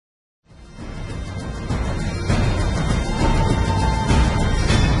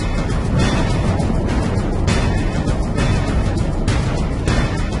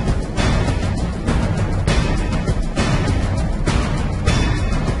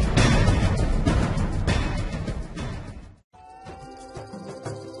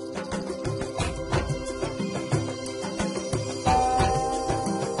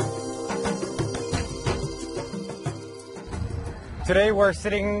Today we're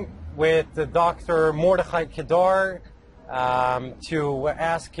sitting with Dr. Mordechai Kedar to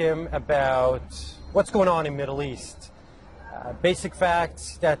ask him about what's going on in the Middle East. Basic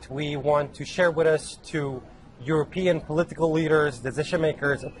facts that we want to share with us to European political leaders, decision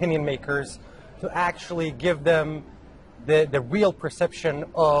makers, opinion makers, to actually give them the real perception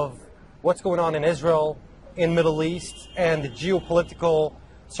of what's going on in Israel, in Middle East, and the geopolitical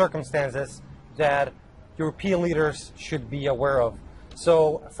circumstances that European leaders should be aware of.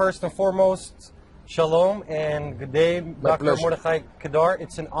 So first and foremost, shalom and good day, Dr. Mordechai Kedar.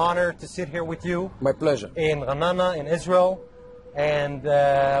 It's an honor to sit here with you. My pleasure. In Ra'anana, in Israel, and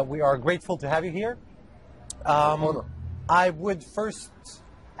we are grateful to have you here. I would first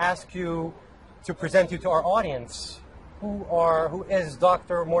ask you to present you to our audience. Who is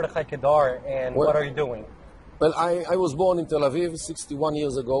Dr. Mordechai Kedar, and what are you doing? Well, I was born in Tel Aviv 61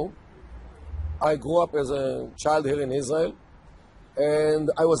 years ago. I grew up as a child here in Israel,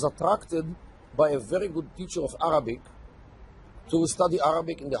 and I was attracted by a very good teacher of Arabic to study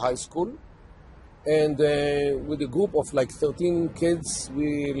Arabic in the high school. And with a group of like 13 kids,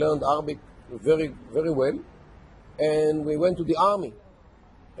 we learned Arabic very, very well. And we went to the army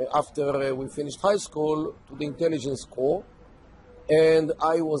after we finished high school, to the intelligence corps. And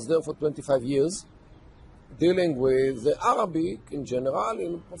I was there for 25 years, dealing with Arabic in general,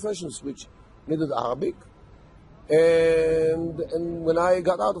 in professions which needed Arabic. And when I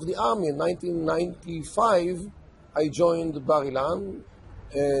got out of the army in 1995, I joined Bar-Ilan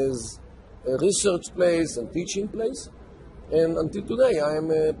as a research place and teaching place. And until today, I am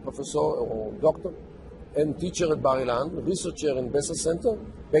a professor or doctor and teacher at Bar-Ilan, researcher in Besa Center,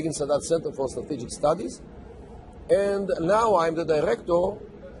 Begin-Sadar Center for Strategic Studies. And now I'm the director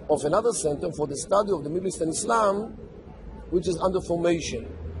of another center for the study of the Middle East and Islam, which is under formation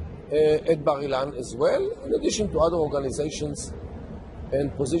at Bar-Ilan as well, in addition to other organizations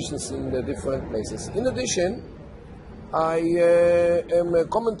and positions in the different places. In addition, I am a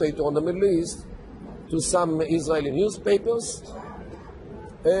commentator on the Middle East to some Israeli newspapers,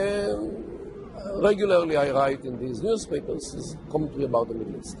 and regularly I write in these newspapers commentary about the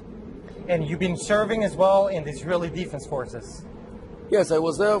Middle East. And you've been serving as well in the Israeli Defense Forces. Yes, I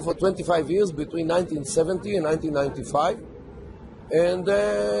was there for 25 years, between 1970 and 1995. And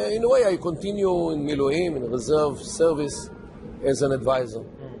in a way, I continue in Miluim, in reserve service, as an advisor.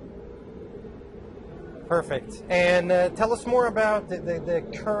 Perfect. And tell us more about the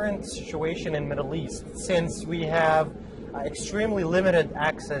current situation in Middle East, since we have extremely limited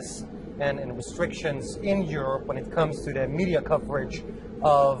access and restrictions in Europe when it comes to the media coverage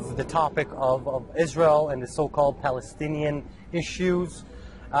of the topic of Israel and the so-called Palestinian issues.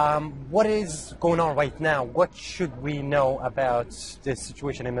 What is going on right now? What should we know about the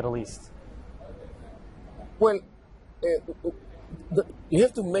situation in the Middle East? Well, you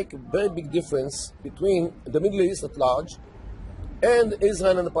have to make a very big difference between the Middle East at large and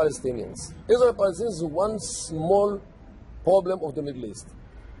Israel and the Palestinians. Israel and the Palestinians is one small problem of the Middle East.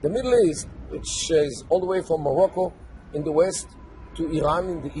 The Middle East, which is all the way from Morocco in the west to Iran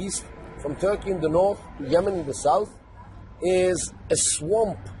in the east, from Turkey in the north to Yemen in the south, is a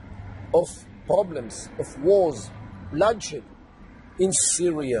swamp of problems, of wars, bloodshed in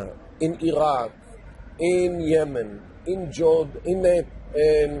Syria, in Iraq, in Yemen, in Jordan, in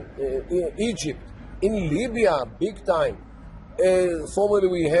Egypt, in Libya, big time. Formerly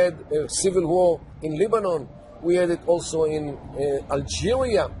we had a civil war in Lebanon. We had it also in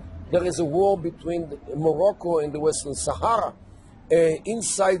Algeria. There is a war between Morocco and the Western Sahara.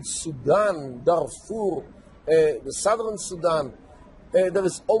 Inside Sudan, Darfur, the southern Sudan, there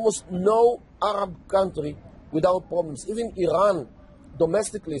is almost no Arab country without problems. Even Iran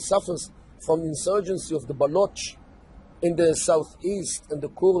domestically suffers from insurgency of the Baloch in the southeast and the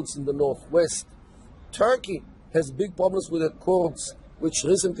Kurds in the northwest. Turkey has big problems with the Kurds, which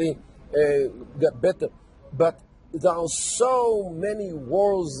recently got better. But there are so many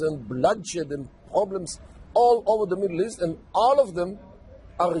wars and bloodshed and problems all over the Middle East, and all of them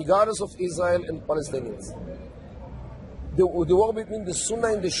are regardless of Israel and Palestinians. The war between the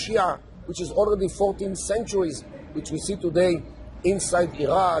Sunni and the Shia, which is already 14 centuries, which we see today inside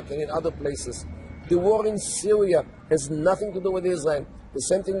Iraq and in other places. The war in Syria has nothing to do with Israel. The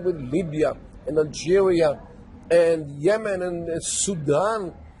same thing with Libya and Algeria and Yemen and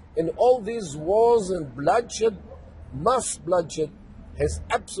Sudan. And all these wars and bloodshed, mass bloodshed, has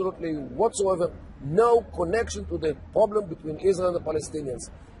absolutely whatsoever no connection to the problem between Israel and the Palestinians.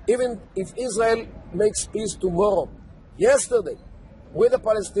 Even if Israel makes peace tomorrow, yesterday, with the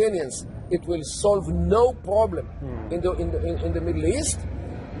Palestinians, it will solve no problem in the Middle East.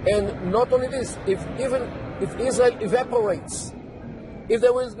 And not only this, if Israel evaporates if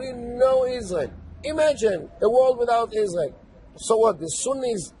there will be no Israel. Imagine a world without Israel. So what? The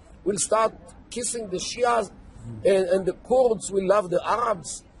Sunnis will start kissing the Shias, and the Kurds will love the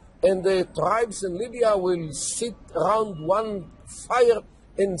Arabs, and the tribes in Libya will sit around one fire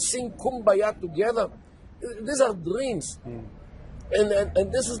and sing Kumbaya together. These are dreams.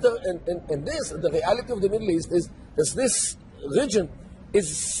 And this is the reality of the Middle East is that this region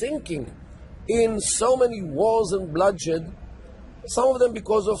is sinking in so many wars and bloodshed, some of them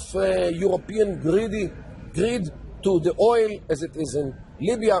because of European greed to the oil, as it is in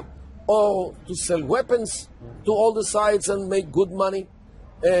Libya, or to sell weapons to all the sides and make good money,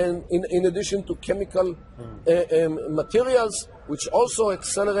 and in addition to chemical materials, which also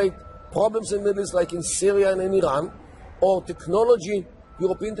accelerate problems in the Middle East, like in Syria and in Iran, or technology,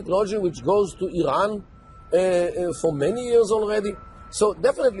 European technology, which goes to Iran for many years already. So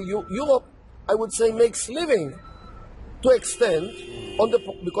definitely Europe, I would say, makes living to extent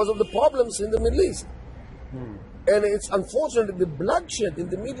because of the problems in the Middle East. And it's unfortunate that the bloodshed in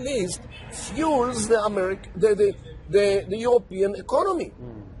the Middle East fuels the European economy.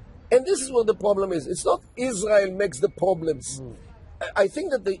 And this is what the problem is. It's not Israel makes the problems. I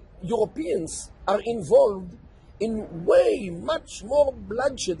think that the Europeans are involved in way much more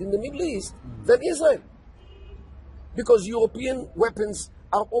bloodshed in the Middle East than Israel. Because European weapons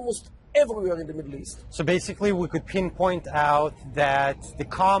are almost everywhere in the Middle East. So basically we could pinpoint out that the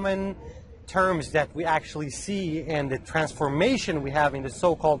common terms that we actually see and the transformation we have in the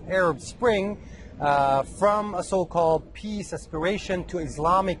so-called Arab Spring from a so-called peace aspiration to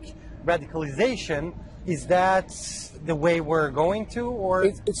Islamic radicalization, is that the way we're going to? Or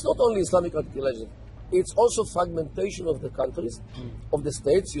it's not only Islamic radicalization, it's also fragmentation of the countries, of the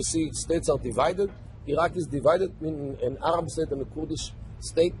states. You see states are divided. Iraq is divided in an Arab state and a Kurdish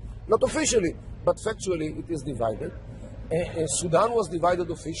state. Not officially, but factually it is divided. Sudan was divided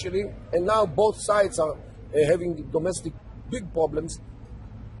officially, and now both sides are having domestic big problems.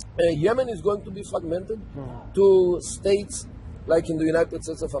 Yemen is going to be fragmented to states like in the United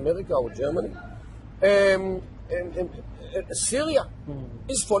States of America or Germany. And Syria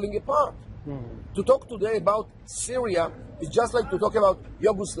is falling apart. To talk today about Syria is just like to talk about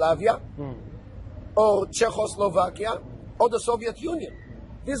Yugoslavia or Czechoslovakia or the Soviet Union.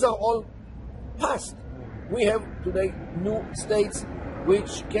 These are all past. We have today new states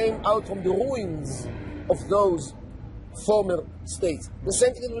which came out from the ruins of those former states. The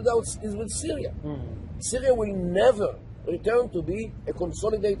same thing is with Syria. Syria will never return to be a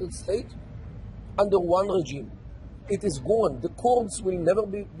consolidated state under one regime. It is gone. The Kurds will never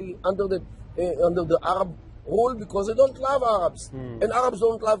be under the Arab rule because they don't love Arabs, and Arabs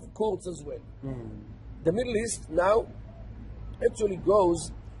don't love Kurds as well. The Middle East now actually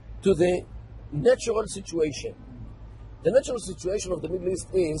goes to the natural situation. The natural situation of the Middle East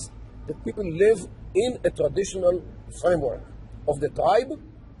is that people live in a traditional framework of the tribe,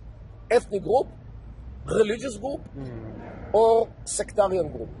 ethnic group, religious group, or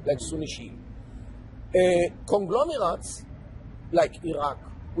sectarian group like Sunni Shia. Conglomerates like Iraq,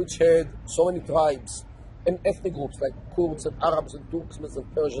 which had so many tribes and ethnic groups like Kurds and Arabs and Turks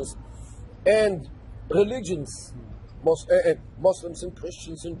and Persians, and religions, Muslims and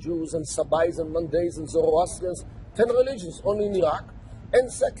Christians and Jews and Sabbais and Mandays and Zoroastrians, 10 religions only in Iraq,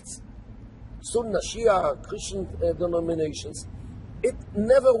 and sects, Sunni, Shia, Christian denominations. It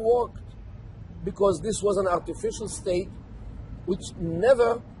never worked because this was an artificial state which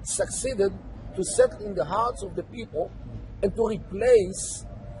never succeeded to settle in the hearts of the people and to replace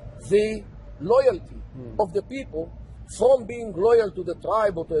the loyalty of the people from being loyal to the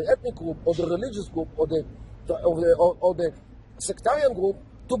tribe or to the ethnic group or the religious group or the sectarian group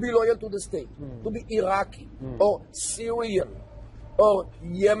to be loyal to the state, to be Iraqi or Syrian or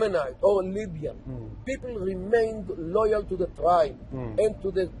Yemenite or Libyan. People remained loyal to the tribe and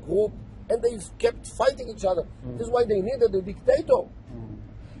to the group, and they kept fighting each other. This is why they needed a dictator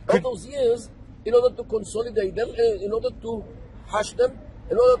all those years in order to consolidate them, in order to hush them,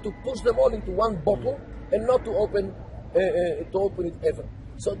 in order to push them all into one bottle and not to open it ever.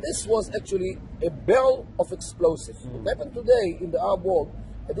 So this was actually a barrel of explosives. What happened today in the Arab world,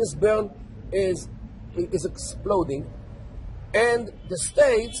 this barrel is exploding, and the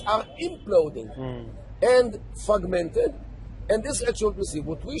states are imploding and fragmented. And this actually, we see,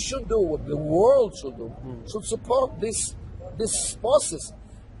 what we should do, what the world should do, should support this process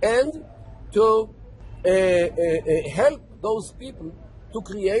and to help those people to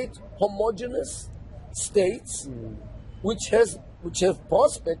create homogeneous states which have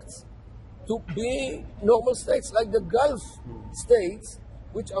prospects to be normal states, like the Gulf states,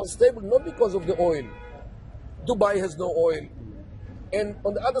 which are stable not because of the oil. Dubai has no oil. And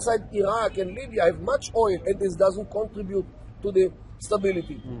on the other side, Iraq and Libya have much oil, and this doesn't contribute to the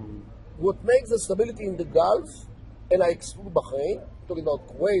stability. What makes the stability in the Gulf, and I exclude Bahrain, talking about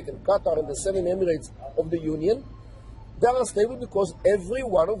Kuwait and Qatar and the 7 Emirates of the Union, they are stable because every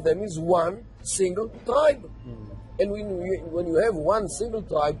one of them is one single tribe. And when you have one single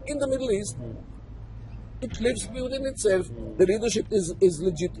tribe in the Middle East, it lives within itself. The leadership is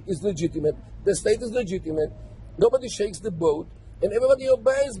legitimate. The state is legitimate. Nobody shakes the boat. And everybody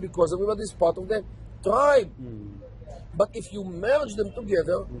obeys because everybody is part of the tribe. But if you merge them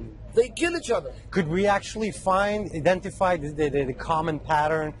together, they kill each other. Could we actually identify the common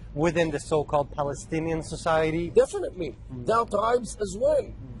pattern within the so-called Palestinian society? Definitely. There are tribes as well.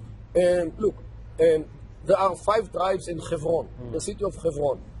 Look, there are 5 tribes in Hebron, the city of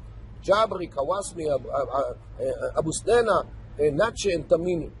Hebron. Jabri, Kawasmi, Abu Sdena, Natche, and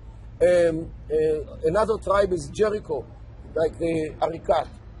Tamini. Another tribe is Jericho, like the Arikat.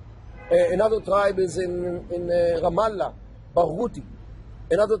 Another tribe is in Ramallah, Barghouti.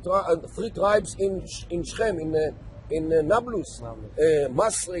 Another 3 tribes in Shechem, in Nablus,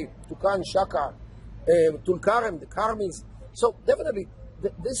 Masri, Tukan, Shaka, Tulkarem, the Carmels. So definitely,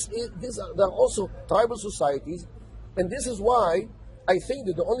 there are also tribal societies, and this is why I think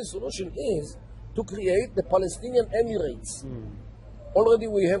that the only solution is to create the Palestinian Emirates. Already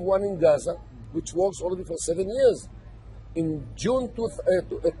we have one in Gaza, which works already for 7 years. In June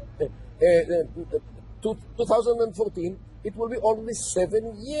 2014, it will be already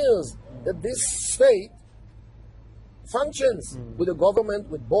 7 years that this state functions with the government,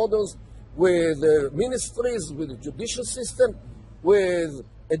 with borders, with ministries, with the judicial system, with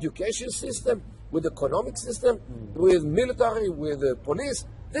education system, with economic system, with military, with police.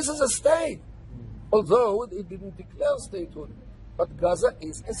 This is a state, although it didn't declare statehood. But Gaza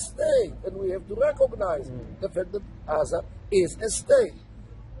is a state, and we have to recognize the fact that Gaza is a state.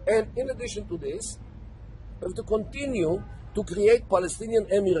 And in addition to this, we have to continue to create Palestinian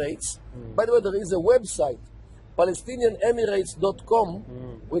Emirates. By the way, there is a website, PalestinianEmirates.com,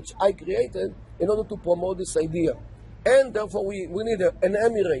 which I created in order to promote this idea. And therefore, we need an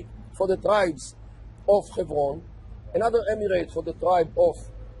emirate for the tribes of Hebron, another emirate for the tribe of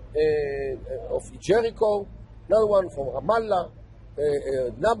Jericho, another one for Ramallah,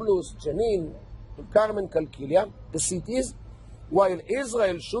 Nablus, Jenin, Tulkarem, Kalkilia, the cities, while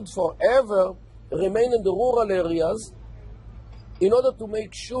Israel should forever remain in the rural areas in order to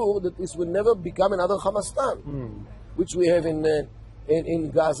make sure that this will never become another Hamastan, which we have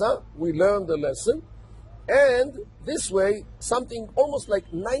in Gaza. We learned the lesson. And this way, something almost like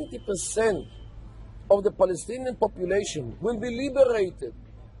 90% of the Palestinian population will be liberated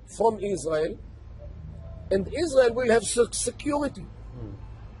from Israel, and Israel will have security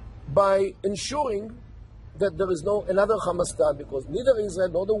by ensuring that there is no another Hamastan, because neither Israel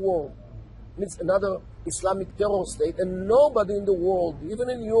nor the world needs another Islamic terror state, and nobody in the world, even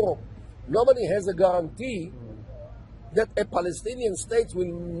in Europe, nobody has a guarantee that a Palestinian state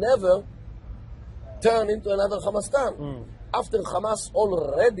will never turn into another Hamastan. After Hamas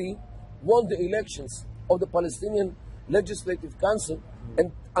already won the elections of the Palestinian Legislative Council,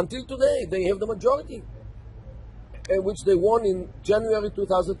 and until today they have the majority, which they won in January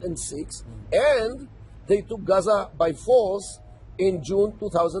 2006, and they took Gaza by force in June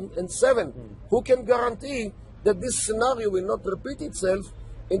 2007. Who can guarantee that this scenario will not repeat itself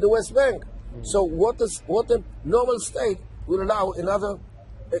in the West Bank? So what a normal state will allow another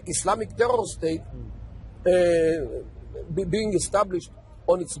Islamic terror state being established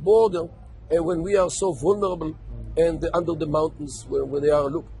on its border when we are so vulnerable and under the mountains where they are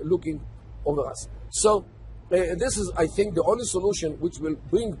looking over us. So this is, I think, the only solution which will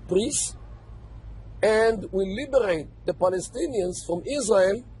bring peace and will liberate the Palestinians from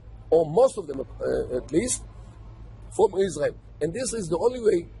Israel, or most of them at least, from Israel. And this is the only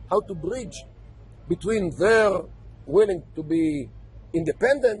way how to bridge between their willing to be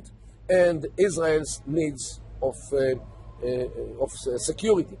independent and Israel's needs of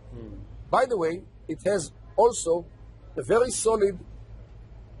security. By the way, it has also a very solid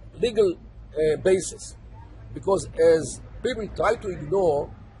legal basis, because as people try to ignore,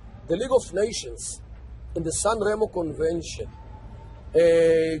 the League of Nations in the San Remo Convention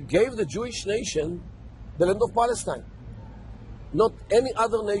gave the Jewish nation the land of Palestine. Not any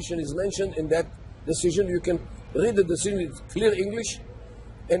other nation is mentioned in that decision. You can read the decision, it's clear English,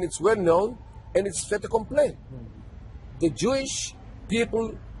 and it's well known, and it's fait accompli. The Jewish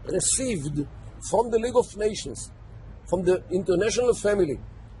people received from the League of Nations, from the international family,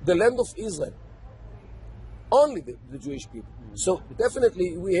 the land of Israel. Only the Jewish people. So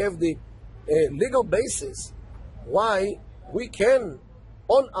definitely we have the legal basis why we can,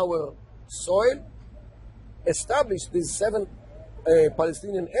 on our soil, establish these 7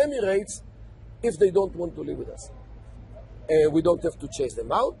 Palestinian Emirates if they don't want to live with us. We don't have to chase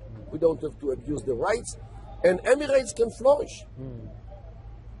them out. We don't have to abuse their rights. And Emirates can flourish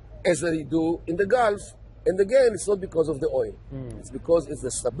as they do in the Gulf. And again, it's not because of the oil. It's because it's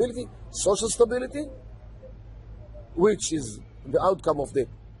the stability, social stability, which is the outcome of the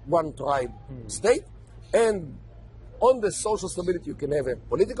one tribe state. And on the social stability, you can have a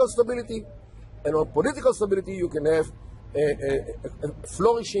political stability. And on political stability, you can have a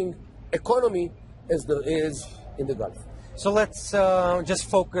flourishing economy as there is in the Gulf. So let's just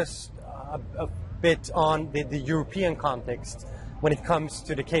focus a bit on the European context when it comes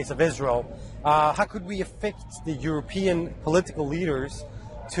to the case of Israel. How could we affect the European political leaders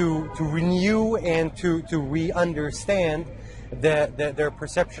to renew and to re-understand their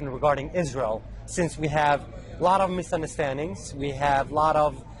perception regarding Israel, since we have a lot of misunderstandings, we have a lot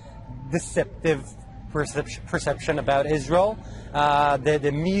of deceptive perception about Israel,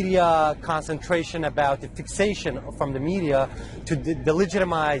 the media concentration about the fixation from the media to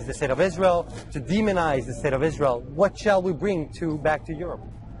delegitimize the state of Israel, to demonize the state of Israel. What shall we bring back to Europe?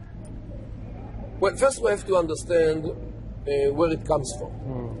 Well, first we have to understand where it comes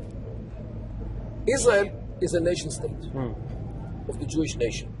from. Israel is a nation state of the Jewish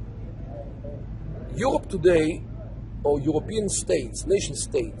nation. Europe today, or European states, nation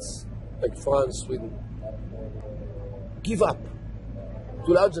states, like France, Sweden, give up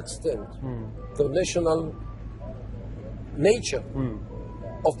to a large extent the national nature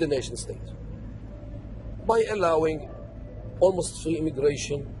of the nation state by allowing almost free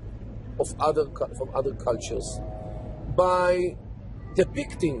immigration from other cultures, by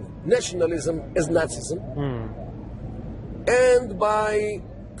depicting nationalism as Nazism, and by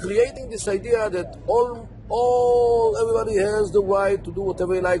creating this idea that everybody has the right to do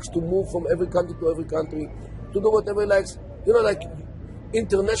whatever he likes, to move from every country to every country, to do whatever he likes, like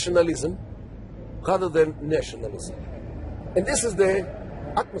internationalism rather than nationalism. And this is the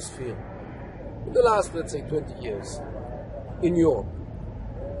atmosphere in the last, let's say, 20 years in Europe,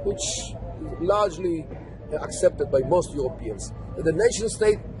 which is largely accepted by most Europeans. The nation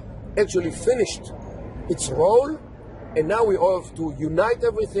state actually finished its role, and now we all have to unite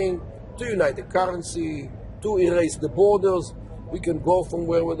everything, to unite the currency, to erase the borders. We can go from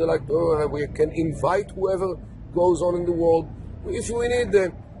where we like, we can invite whoever goes on in the world. If we need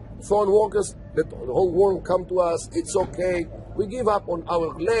foreign workers, let the whole world come to us. It's okay. We give up on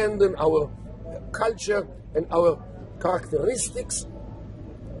our land and our culture and our characteristics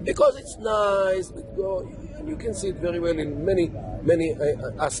because it's nice. And you can see it very well in many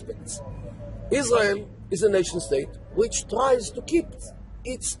aspects. Israel is a nation state which tries to keep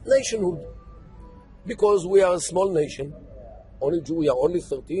its nationhood because we are a small nation. We are only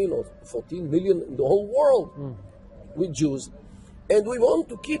 13 or 14 million in the whole world with Jews. And we want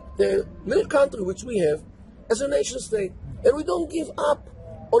to keep the little country which we have as a nation state. And we don't give up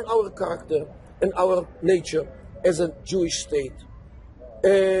on our character and our nature as a Jewish state.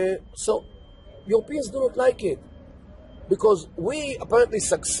 So Europeans do not like it because we apparently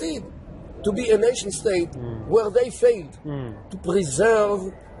succeed to be a nation state where they failed to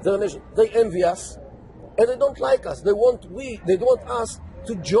preserve their nation. They envy us and they don't like us. They want us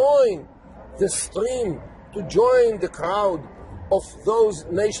to join the stream, to join the crowd of those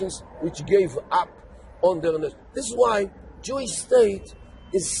nations which gave up on their nation. This is why Jewish state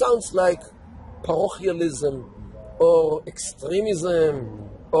sounds like parochialism or extremism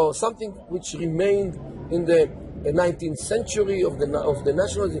or something which remained in the 19th century of the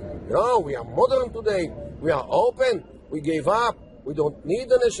nationalism. No, we are modern today. We are open. We gave up. We don't need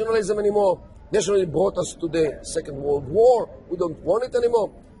the nationalism anymore. Nationalism brought us to the Second World War. We don't want it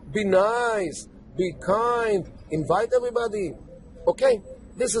anymore. Be nice. Be kind. Invite everybody. Okay?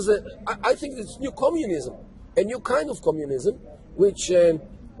 This is I think it's new communism. A new kind of communism, which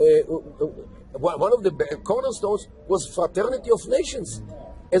one of the cornerstones was fraternity of nations,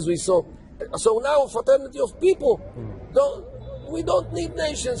 as we saw. So now fraternity of people. We don't need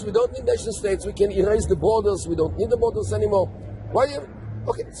nations. We don't need nation states. We can erase the borders. We don't need the borders anymore.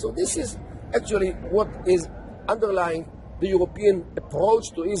 Okay, so this is actually what is underlying the European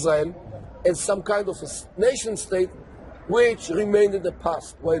approach to Israel as some kind of a nation state which remained in the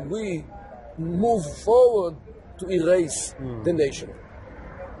past while we move forward to erase the nation.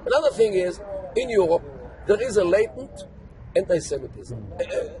 Another thing is, in Europe, there is a latent anti-Semitism,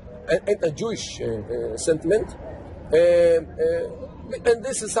 anti-Jewish sentiment, and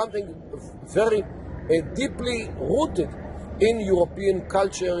this is something very deeply rooted in European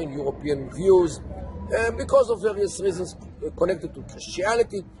culture, in European views, because of various reasons. connected to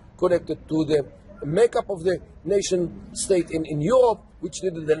Christianity, connected to the makeup of the nation state in Europe, which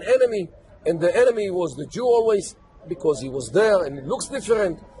needed an enemy, and the enemy was the Jew always, because he was there and he looks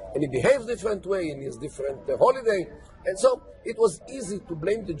different and he behaves different way and he has different holiday, and so it was easy to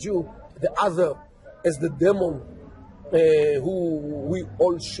blame the Jew, the other, as the demon who we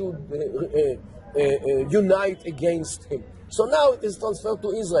all should unite against him. So now it is transferred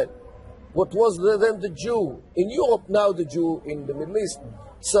to Israel. What was then the Jew in Europe, now the Jew in the Middle East.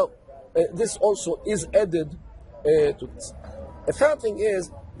 So this also is added to this. A third thing is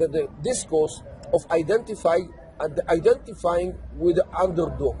that the discourse of identifying with the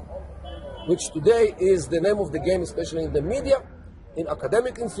underdog, which today is the name of the game, especially in the media, in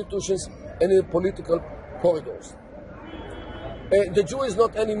academic institutions, and in political corridors. The Jew is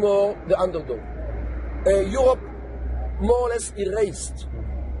not anymore the underdog. Europe more or less erased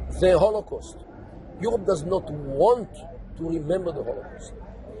the Holocaust. Europe does not want to remember the Holocaust.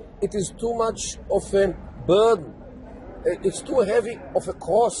 It is too much of a burden. It's too heavy of a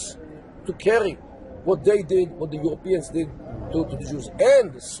cross to carry what they did, what the Europeans did to the Jews.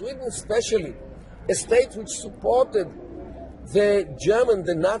 And Sweden especially, a state which supported the German,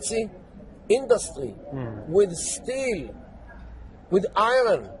 the Nazi industry with steel, with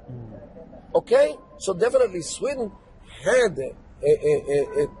iron. Okay? So definitely Sweden had a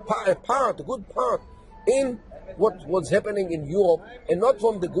good part in what was happening in Europe, and not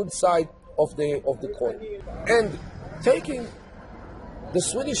from the good side of the coin. And taking the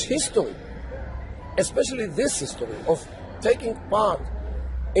Swedish history, especially this history of taking part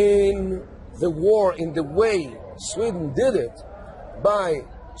in the war in the way Sweden did it by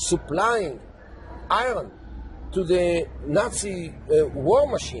supplying iron to the Nazi war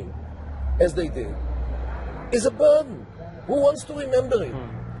machine, as they did, is a burden. Who wants to remember it?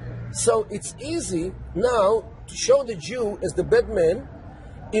 So it's easy now to show the Jew as the bad man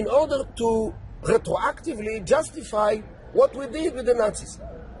in order to retroactively justify what we did with the Nazis.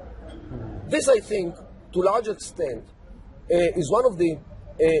 This, I think, to a large extent, is one of the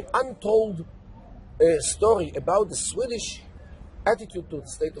untold story about the Swedish attitude to the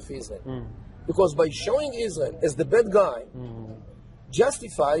state of Israel. Because by showing Israel as the bad guy,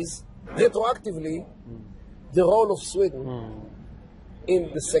 justifies retroactively the role of Sweden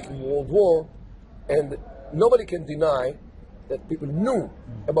in the Second World War, and nobody can deny that people knew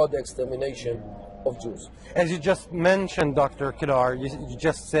about the extermination of Jews. As you just mentioned, Dr. Kedar, you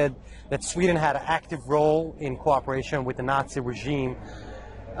just said that Sweden had an active role in cooperation with the Nazi regime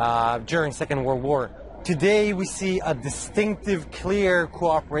during Second World War. Today we see a distinctive, clear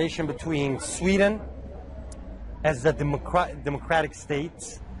cooperation between Sweden as the democratic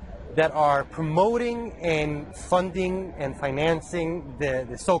states that are promoting and funding and financing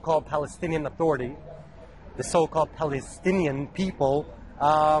the so-called Palestinian Authority, the so-called Palestinian people.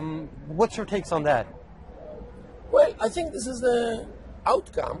 What's your takes on that? Well, I think this is the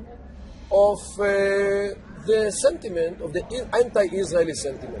outcome of the sentiment, of the anti-Israeli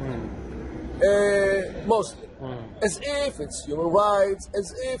sentiment. Mostly. As if it's human rights,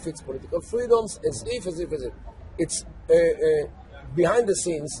 as if it's political freedoms, as if. It's behind the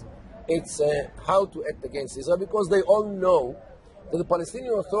scenes, it's how to act against Israel, because they all know that the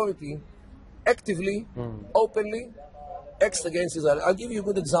Palestinian Authority actively, openly acts against Israel. I'll give you a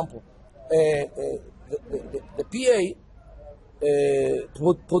good example. The PA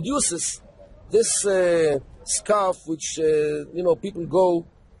produces this scarf which people go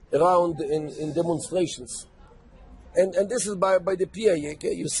around in demonstrations, and this is by the PA.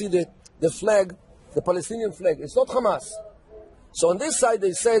 Okay? You see the flag, the Palestinian flag. It's not Hamas. So on this side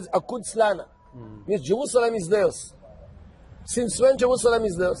they said Quds Lana, means Jerusalem is theirs. Since when Jerusalem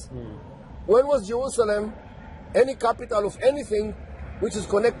is theirs? When was Jerusalem any capital of anything which is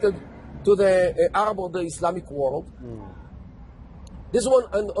connected to the Arab or the Islamic world? This one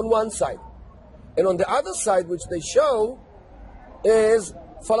on one side. And on the other side, which they show, is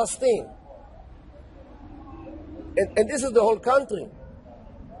Palestine. And this is the whole country.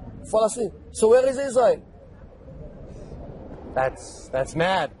 Palestine. So where is Israel? That's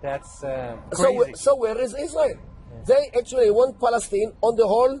mad. That's crazy. So where is Israel? They actually want Palestine on the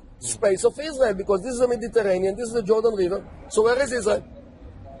whole space of Israel, because this is the Mediterranean, this is the Jordan River. So where is Israel?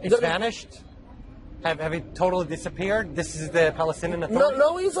 It's vanished? Have it totally disappeared? This is the Palestinian Authority?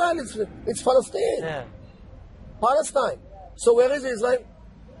 No, Israel, it's Palestine. Yeah. Palestine. So where is Israel?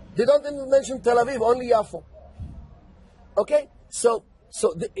 They don't even mention Tel Aviv, only Yafo. Okay? So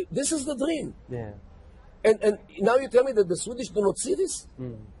this is the dream. Yeah. And now you tell me that the Swedish do not see this?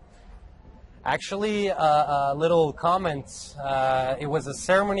 Actually, a little comment. It was a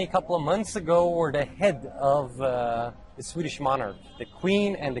ceremony a couple of months ago where the head of the the Swedish monarch, the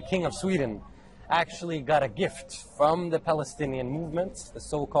Queen and the King of Sweden, actually got a gift from the Palestinian movement, the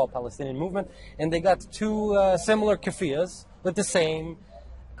so-called Palestinian movement, and they got two similar keffiyehs with the same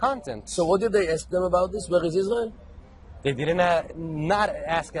content. So what did they ask them about this? Where is Israel? They didn't not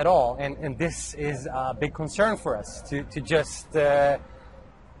ask at all, and this is a big concern for us to just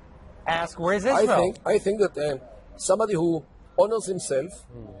ask, where is Israel? I think that somebody who honors himself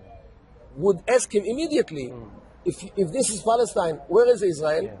would ask him immediately, if this is Palestine, where is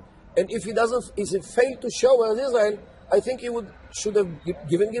Israel? Yeah. And if he doesn't, if he failed to show where is Israel, I think he should have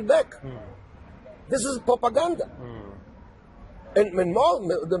given it back. This is propaganda, and more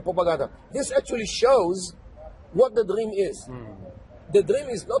than propaganda. This actually shows what the dream is. The dream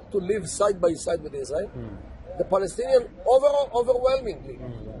is not to live side by side with Israel. The Palestinian overwhelmingly,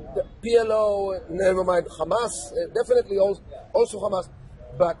 the PLO, never mind Hamas, definitely also Hamas,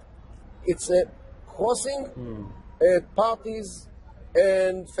 but it's a crossing parties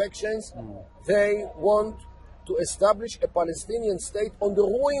and factions. They want to establish a Palestinian state on the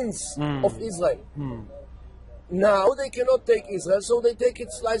ruins of Israel. Now they cannot take Israel, so they take it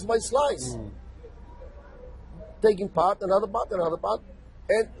slice by slice. Taking another part,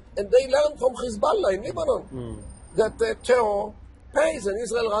 and they learn from Hezbollah in Lebanon that terror pays and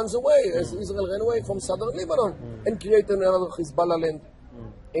Israel runs away, as Israel ran away from southern Lebanon and created another Hezbollah land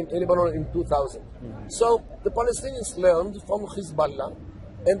in Lebanon in 2000. So the Palestinians learned from Hezbollah,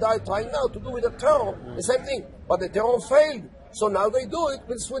 and they are trying now to do with the terror the same thing, but the terror failed. So now they do it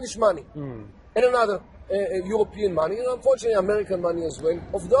with Swedish money and another European money, and unfortunately American money as well,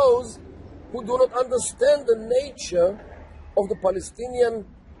 of those who do not understand the nature of the Palestinian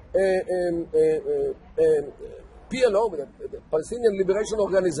PLO, the Palestinian Liberation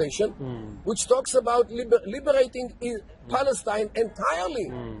Organization, which talks about liberating Palestine entirely,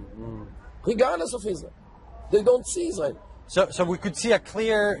 regardless of Israel. They don't see Israel. So we could see a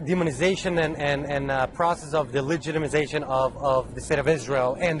clear demonization and process of the legitimization of the state of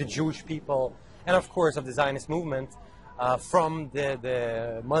Israel and the Jewish people, and of course of the Zionist movement, from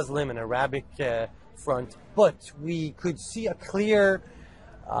the Muslim and Arabic front. But we could see a clear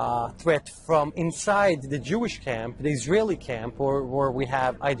threat from inside the Jewish camp, the Israeli camp, where we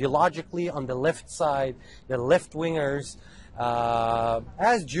have ideologically on the left side, the left-wingers,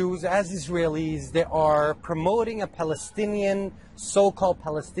 as Jews, as Israelis, they are promoting a Palestinian, so-called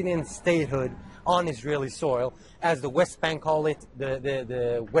Palestinian statehood on Israeli soil, as the West Bank call it,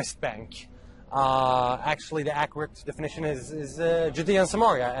 the West Bank. Actually, the accurate definition is Judea and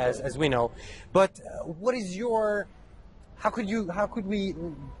Samaria, as we know. But what is your... How could we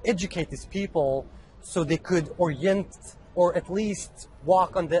educate these people so they could orient or at least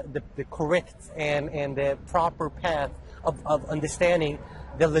walk on the correct and the proper path of understanding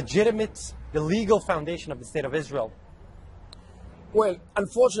the legitimate, the legal foundation of the State of Israel? Well,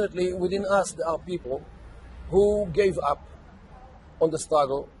 unfortunately, within us there are people who gave up on the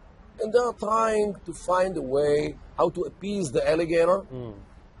struggle, and they are trying to find a way how to appease the alligator,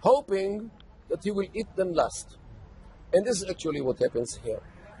 hoping that he will eat them last. And this is actually what happens here.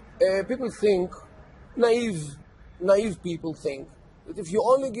 People think, naive people think, that if you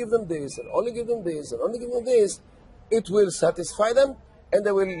only give them this, and only give them this, and only give them this, it will satisfy them, and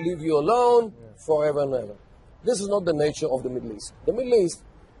they will leave you alone forever and ever. This is not the nature of the Middle East. The Middle East,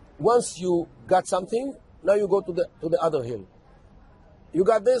 once you got something, now you go to the other hill. You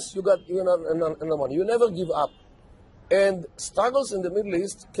got this, you got another one. You never give up. And struggles in the Middle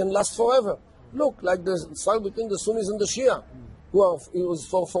East can last forever. Look, like the struggle between the Sunnis and the Shia, it was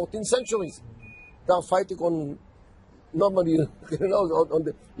for 14 centuries. They are fighting on, normally, on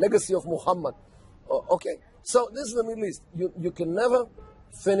the legacy of Muhammad. Okay, so this is the Middle East. You can never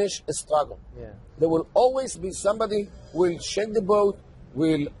finish a struggle. Yeah. There will always be somebody who will shake the boat,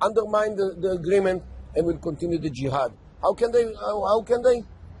 will undermine the agreement, and will continue the jihad. How can they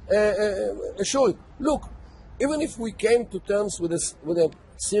assure it? Look, even if we came to terms with the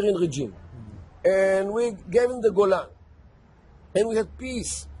Syrian regime, and we gave him the Golan, and we had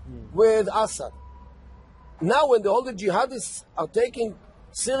peace with Assad. Now when all the jihadists are taking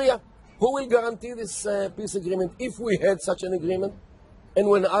Syria, who will guarantee this peace agreement if we had such an agreement? And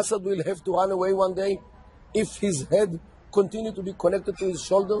when Assad will have to run away one day, if his head continue to be connected to his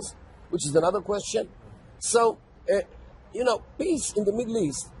shoulders, which is another question. So, peace in the Middle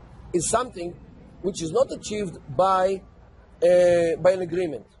East is something which is not achieved by an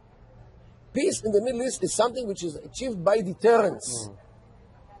agreement. Peace in the Middle East is something which is achieved by deterrence.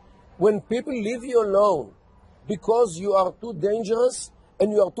 When people leave you alone because you are too dangerous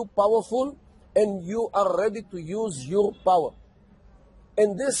and you are too powerful and you are ready to use your power.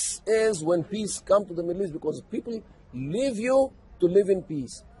 And this is when peace comes to the Middle East, because people leave you to live in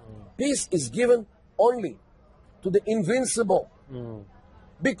peace. Peace is given only to the invincible.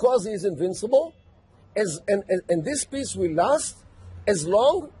 Because he is invincible, and this peace will last as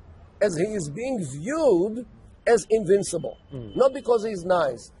long as he is being viewed as invincible. Not because he is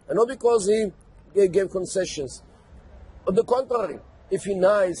nice, and not because he gave concessions. On the contrary, if he's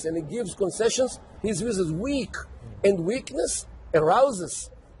nice and he gives concessions, he's viewed as weak. And weakness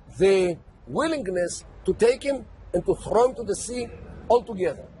arouses the willingness to take him and to throw him to the sea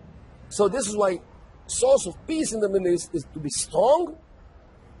altogether. So this is why source of peace in the Middle East is to be strong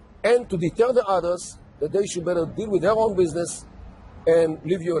and to deter the others that they should better deal with their own business and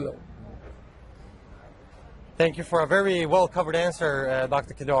leave you alone. Thank you for a very well-covered answer,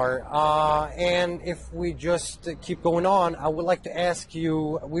 Dr. Kedar. And if we just keep going on, I would like to ask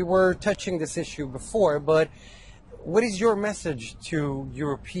you, we were touching this issue before, but what is your message to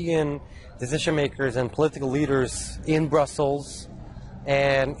European decision makers and political leaders in Brussels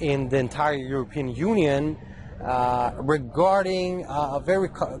and in the entire European Union regarding a very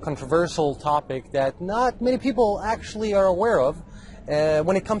controversial topic that not many people actually are aware of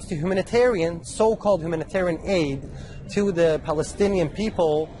when it comes to humanitarian, so-called humanitarian aid to the Palestinian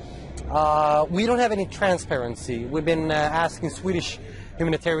people? We don't have any transparency. We've been asking Swedish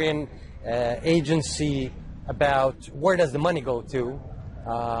humanitarian agency about where does the money go to.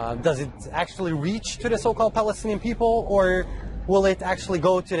 Does it actually reach to the so-called Palestinian people, or will it actually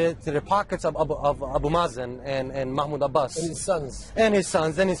go to the pockets of Abu Mazen and Mahmoud Abbas? And his sons. And his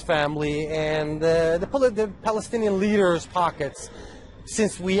sons and his family and the Palestinian leaders' pockets,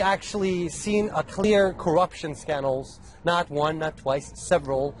 since we actually seen a clear corruption scandals, not one, not twice,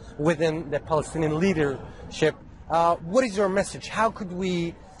 several, within the Palestinian leadership. What is your message? How could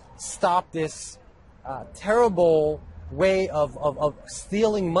we stop this terrible way of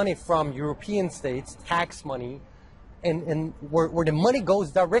stealing money from European states, tax money, and where the money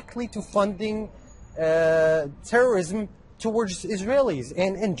goes directly to funding terrorism towards Israelis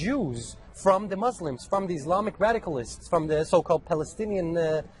and Jews from the Muslims, from the Islamic radicalists, from the so-called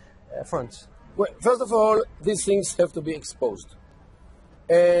Palestinian fronts? Well, first of all, these things have to be exposed.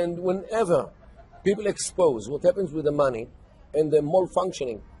 And whenever people expose what happens with the money and the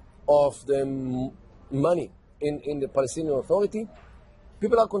malfunctioning of the money in the Palestinian Authority,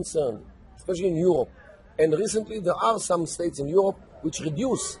 people are concerned, especially in Europe. And recently there are some states in Europe which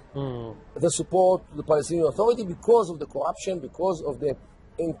reduce the support to the Palestinian Authority because of the corruption, because of the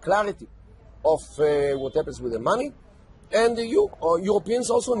inclarity of what happens with the money. And the Europeans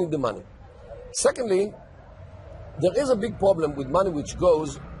also need the money. Secondly, there is a big problem with money which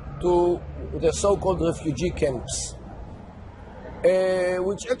goes to the so-called refugee camps,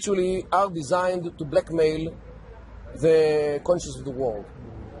 which actually are designed to blackmail the conscience of the world.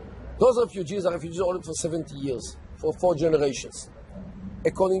 Those refugees are refugees only for 70 years, for 4 generations.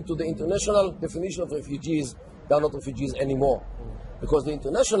 According to the international definition of refugees, they are not refugees anymore. Because the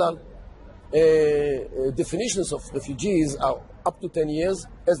international definitions of refugees are up to 10 years,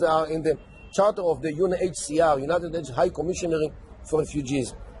 as they are in the Charter of the UNHCR, United Nations High Commissioner for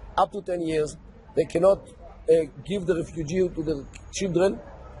Refugees. Up to 10 years, they cannot give the refugee to the children.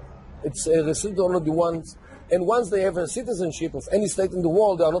 It's restricted only the ones. And once they have a citizenship of any state in the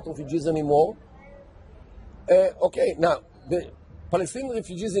world, they are not refugees anymore. Okay, now, the Palestinian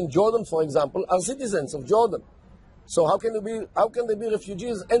refugees in Jordan, for example, are citizens of Jordan. So how can they be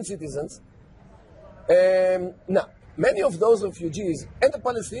refugees and citizens? Now, many of those refugees, and the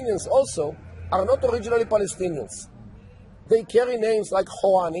Palestinians also, are not originally Palestinians. They carry names like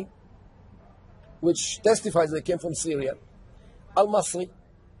Houani, which testifies they came from Syria. Al-Masri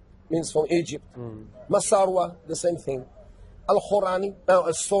means from Egypt. Masarwa, the same thing.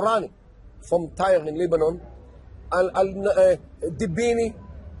 Al-Sorani, from Tyre in Lebanon. Dibini,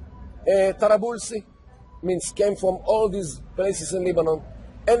 Tarabulsi, means came from all these places in Lebanon.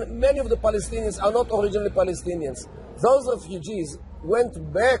 And many of the Palestinians are not originally Palestinians. Those refugees went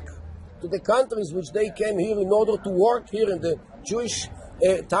back to the countries which they came here in order to work here in the Jewish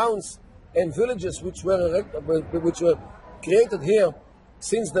towns and villages which were created here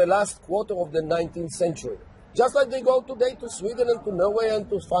since the last quarter of the 19th century. Just like they go today to Sweden and to Norway and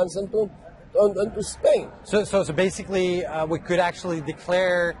to France and to Spain. So basically we could actually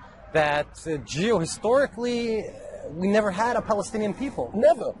declare that geohistorically we never had a Palestinian people.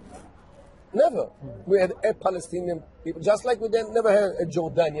 Never. We had a Palestinian people, just like we never had a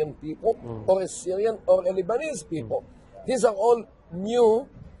Jordanian people or a Syrian or a Lebanese people. These are all new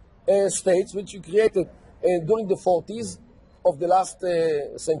states which you created during the 40s of the last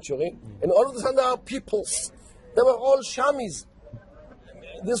century. And all of a sudden there are peoples. They were all Shamis.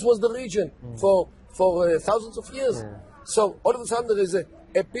 This was the region for for thousands of years. Yeah. So all of a sudden there is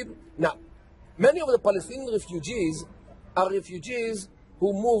a people. Now, many of the Palestinian refugees are refugees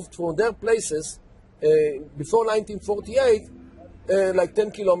who moved from their places before 1948, like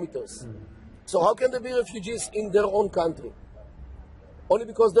 10 kilometers. So how can they be refugees in their own country? Only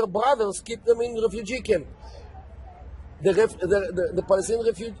because their brothers keep them in refugee camp. The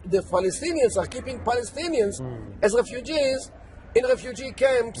Palestinians are keeping Palestinians as refugees in refugee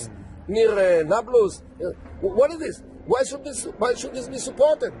camps near Nablus. What is this? Why should this be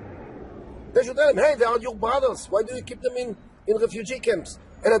supported? They should tell them, hey, they are your brothers. Why do you keep them in refugee camps?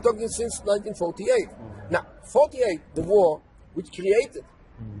 And I'm talking since 1948. Now, 48, the war which created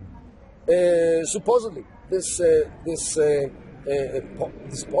supposedly this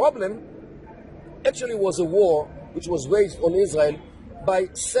problem, actually was a war which was waged on Israel by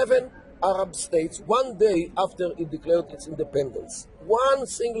 7 Arab states 1 day after it declared its independence. 1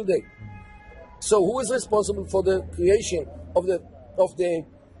 single day. So who is responsible for the creation of the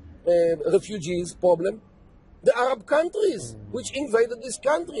refugees problem? The Arab countries, which invaded this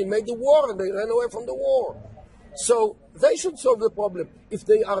country, made the war, and they ran away from the war. So they should solve the problem if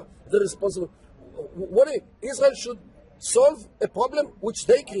they are the responsible. Israel should solve a problem which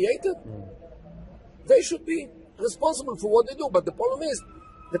they created? They should be responsible for what they do. But the problem is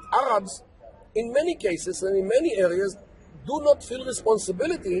that Arabs, in many cases and in many areas, do not feel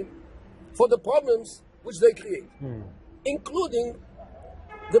responsibility for the problems which they create, including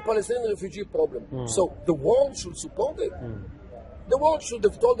the Palestinian refugee problem. So the world should support it. The world should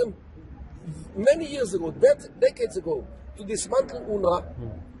have told them many years ago, decades ago, to dismantle UNRWA,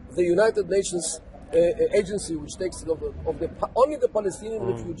 the United Nations agency which takes care of only the Palestinian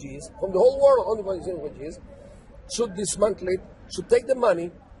refugees, from the whole world, only Palestinian refugees, should dismantle it, should take the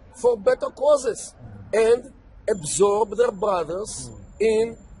money for better causes and absorb their brothers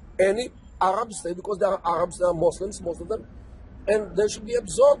in any Arab state, because they are Arabs, they are Muslims, most of them, and they should be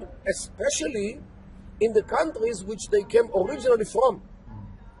absorbed, especially in the countries which they came originally from,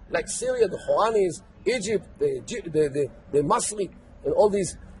 like Syria, the Houanis, Egypt, the Masri, and all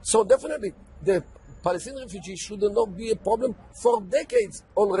these. So definitely, the Palestinian refugees should not be a problem for decades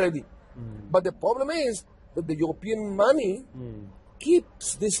already. But the problem is that the European money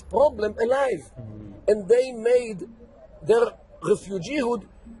keeps this problem alive. And they made their refugeehood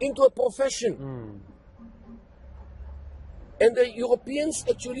into a profession. And the Europeans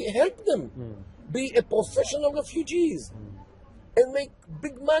actually help them be a professional refugees and make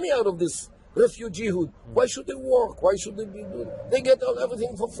big money out of this refugeehood. Why should they work? Why should they be doing? They get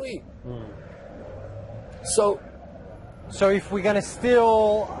everything for free. So if we're going to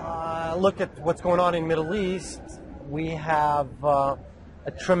still look at what's going on in Middle East, we have a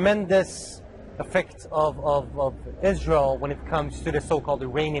tremendous effect of Israel when it comes to the so-called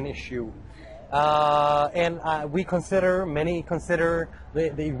Iranian issue. And many consider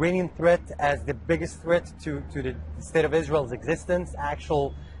the Iranian threat as the biggest threat to the state of Israel's existence,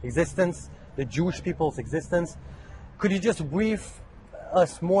 actual existence, the Jewish people's existence. Could you just brief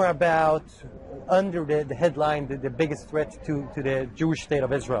us more about, under the headline, the biggest threat to the Jewish state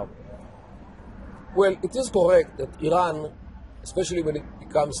of Israel? Well, it is correct that Iran, especially when it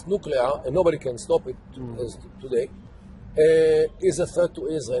becomes nuclear, and nobody can stop it as today, is a threat to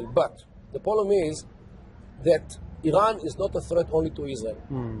Israel. But the problem is that Iran is not a threat only to Israel.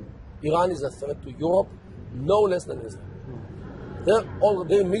 Iran is a threat to Europe, no less than Israel. All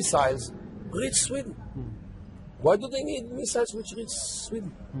their missiles reach Sweden. Why do they need missiles which reach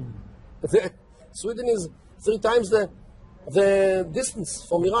Sweden? Sweden is 3 times the distance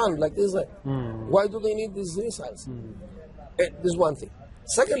from Iran, like Israel. Why do they need these missiles? This is one thing.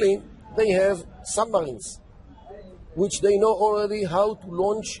 Secondly, they have submarines, which they know already how to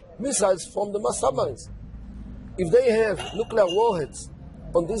launch missiles from the submarines. If they have nuclear warheads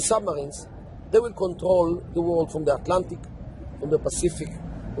on these submarines, they will control the world from the Atlantic, from the Pacific,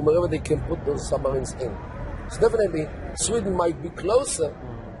 from wherever they can put those submarines in. So definitely, Sweden might be closer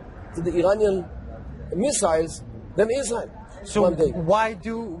to the Iranian missiles than Israel. So why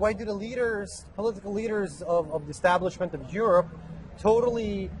do the leaders, political leaders of the establishment of Europe,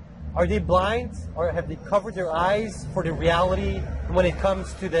 are they blind, or have they covered their eyes for the reality when it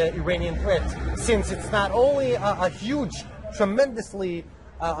comes to the Iranian threat? Since it's not only a huge, tremendously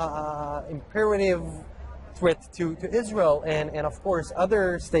imperative threat to Israel and of course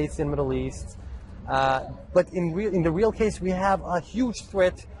other states in the Middle East, but in the real case we have a huge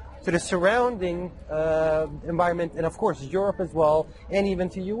threat to the surrounding environment, and of course Europe as well, and even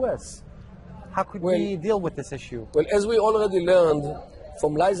to US. How could we deal with this issue? Well, as we already learned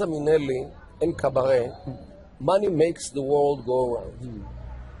from Liza Minnelli and Cabaret, money makes the world go around.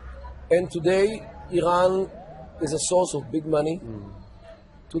 And today Iran is a source of big money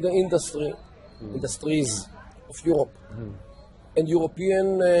to the industries of Europe. And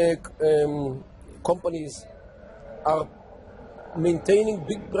European companies are maintaining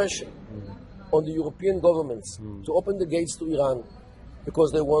big pressure on the European governments to open the gates to Iran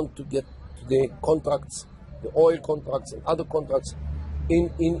because they want to get the contracts, the oil contracts and other contracts in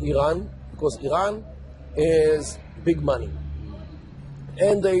Iran, because Iran is big money.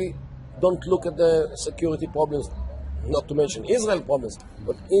 And they don't look at the security problems, not to mention Israel problems,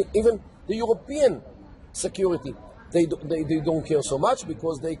 but even the European security, they don't care so much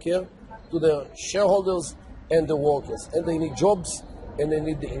because they care to the shareholders and the workers, and they need jobs and they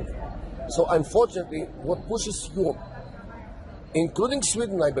need the income. So unfortunately, what pushes Europe, including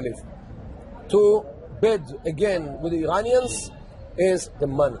Sweden, I believe, to bed again with the Iranians is the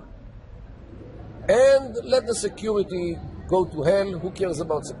money. And let the security go to hell. Who cares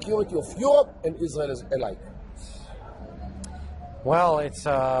about security of Europe and Israel alike? Well, it's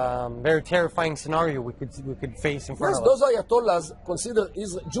a very terrifying scenario we could face in front of us. Those Ayatollahs consider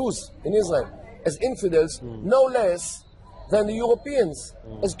Jews in Israel as infidels no less than the Europeans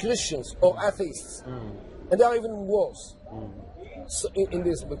as Christians or atheists. And they are even worse in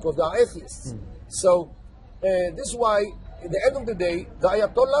this because they are atheists. So this is why, at the end of the day, the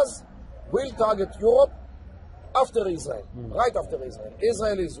Ayatollahs will target Europe after Israel, right after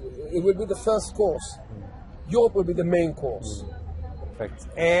Israel. It will be the first course. Europe will be the main course. Perfect.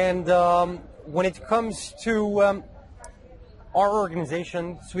 And when it comes to our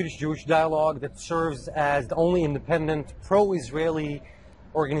organization, Swedish Jewish Dialogue, that serves as the only independent pro-Israeli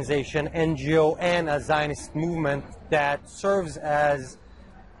organization, NGO, and a Zionist movement that serves as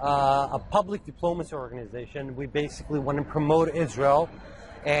a public diplomacy organization, we basically want to promote Israel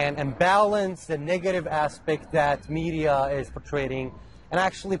and balance the negative aspect that media is portraying and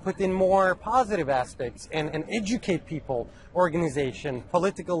actually put in more positive aspects and educate people, organization,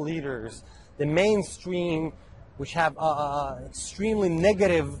 political leaders, the mainstream, which have extremely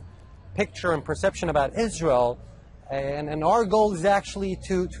negative picture and perception about Israel. And our goal is actually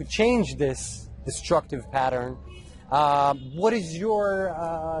to change this destructive pattern. What is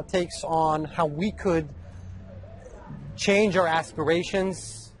your takes on how we could change our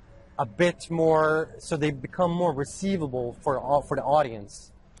aspirations a bit more so they become more receivable for the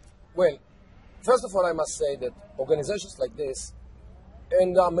audience? Well, first of all, I must say that organizations like this,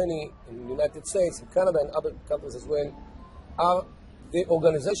 and there are many in the United States, in Canada, and other countries as well, are the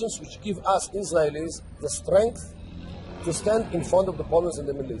organizations which give us Israelis the strength to stand in front of the problems in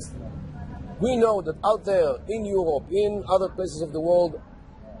the Middle East. We know that out there in Europe, in other places of the world,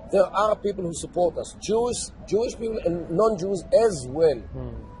 there are people who support us, Jewish people and non-Jews as well.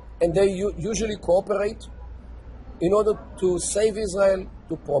 And they usually cooperate in order to save Israel,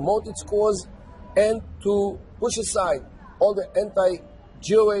 to promote its cause, and to push aside all the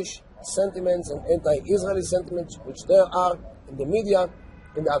anti-Jewish sentiments and anti-Israeli sentiments which there are in the media,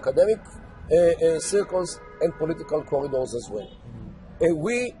 in the academic circles, and political corridors as well.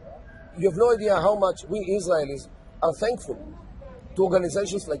 You have no idea how much we Israelis are thankful to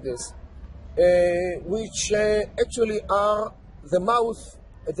organizations like this, which actually are the mouth,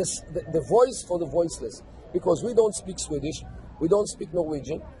 the voice for the voiceless. Because we don't speak Swedish, we don't speak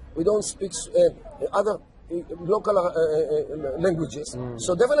Norwegian, we don't speak other local languages.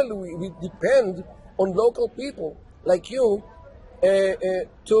 So definitely we depend on local people like you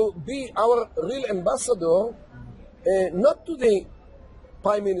to be our real ambassador, not to the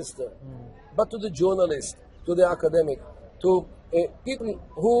Prime Minister, but to the journalist, to the academic, to people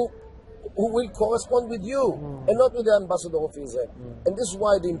who will correspond with you and not with the ambassador of Israel. And this is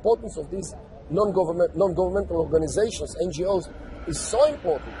why the importance of these non-governmental organizations, NGOs, is so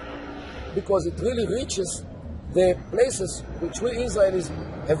important, because it really reaches the places which we Israelis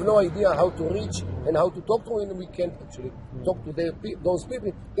have no idea how to reach and how to talk to, and we can't actually talk to those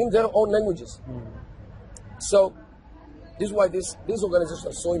people in their own languages. So this is why these organizations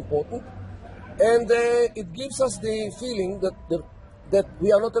are so important, and it gives us the feeling that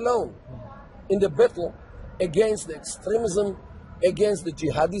we are not alone in the battle against the extremism, against the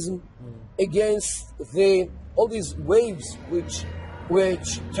jihadism, against all these waves which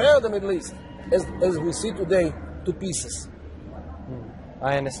tear the Middle East, as we see today, to pieces.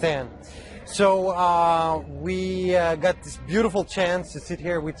 I understand. So we got this beautiful chance to sit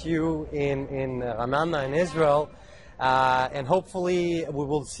here with you in Ramallah in Israel, and hopefully we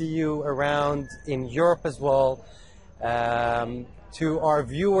will see you around in Europe as well. To our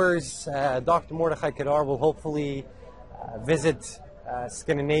viewers, Dr. Mordechai Kedar will hopefully visit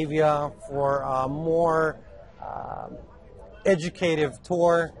Scandinavia for a more educative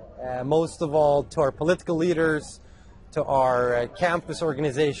tour most of all to our political leaders, to our campus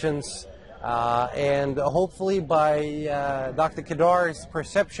organizations, and hopefully by Dr. Kedar's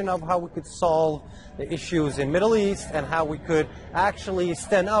perception of how we could solve the issues in Middle East and how we could actually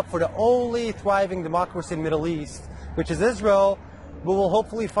stand up for the only thriving democracy in Middle East, which is Israel, we will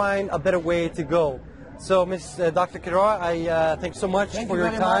hopefully find a better way to go. So, Dr. Kedar, I thank you so much for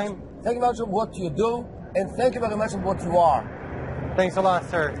your time. Thank you very much for what you do, and thank you very much for what you are. Thanks a lot,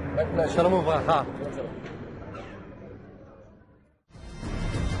 sir. My pleasure. Shalom uvracha.